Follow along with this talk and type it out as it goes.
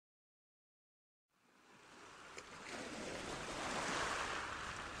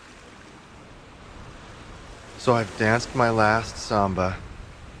So I've danced my last samba.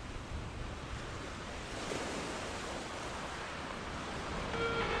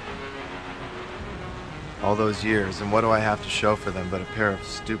 All those years, and what do I have to show for them but a pair of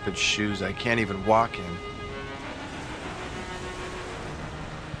stupid shoes I can't even walk in?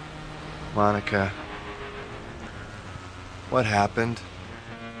 Monica, what happened?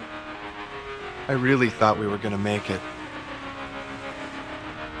 I really thought we were gonna make it.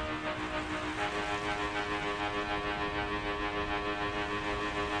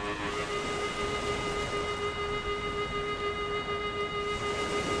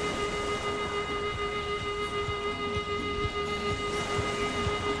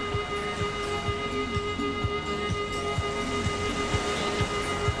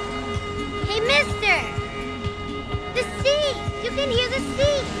 Hey, mister! The sea! You can hear the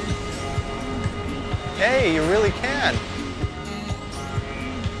sea! Hey, you really can.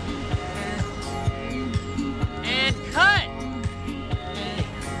 And cut!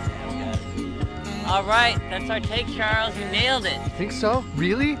 All right, that's our take, Charles. You nailed it. Think so?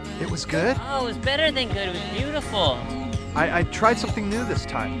 Really? It was good? Oh, it was better than good. It was beautiful. I tried something new this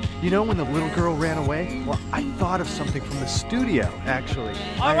time. You know when the little girl ran away? Well, I thought of something from the studio, actually.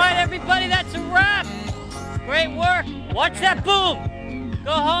 All right, everybody, that's a wrap. Great work. Watch that boom.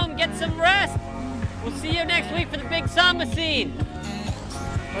 Go home, get some rest. We'll see you next week for the big samba scene.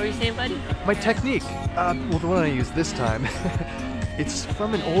 What were you saying, buddy? My technique, well, the one I used this time, it's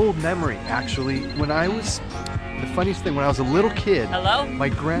from an old memory, actually. The funniest thing, when I was a little kid. Hello?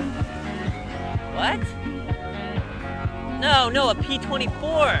 What? No, a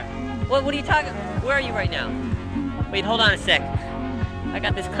P-24. What are you talking? Where are you right now? Wait, hold on a sec. I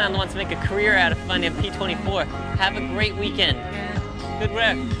got this clown that wants to make a career out of finding a P-24. Have a great weekend. Good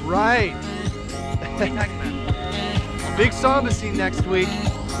rep. Right. What are you talking about? Big samba scene next week.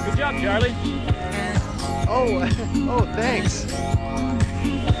 Good job, Charlie. Oh, thanks.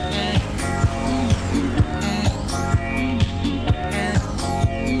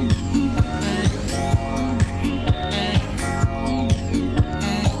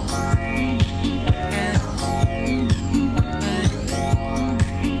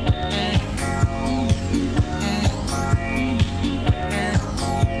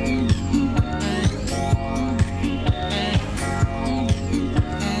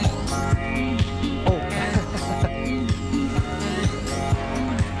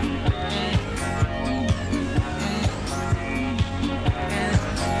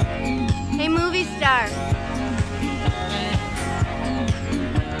 Hey, movie star.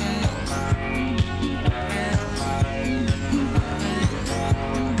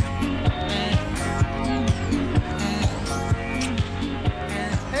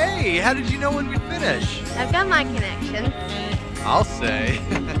 Hey, how did you know when we'd finish? I've got my connections. I'll say.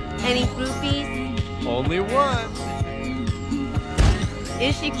 Any groupies? Only one.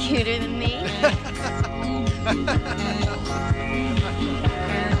 Is she cuter than me?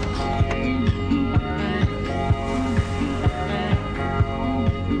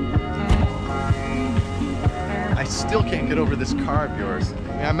 I still can't get over this car of yours. I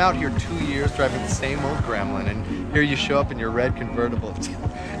mean, I'm out here 2 years driving the same old gremlin, and here you show up in your red convertible.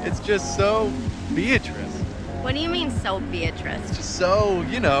 It's just so Beatrice. What do you mean, so Beatrice? It's just so,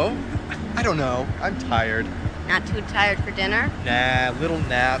 I don't know. I'm tired. Not too tired for dinner? Nah, little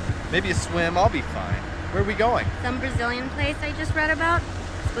nap, maybe a swim, I'll be fine. Where are we going? Some Brazilian place I just read about.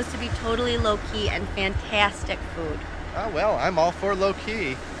 It's supposed to be totally low-key and fantastic food. Oh, well, I'm all for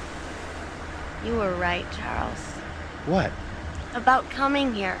low-key. You were right, Charles. What? About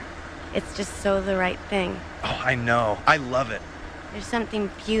coming here. It's just so the right thing. Oh, I know. I love it. There's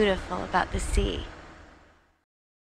something beautiful about the sea.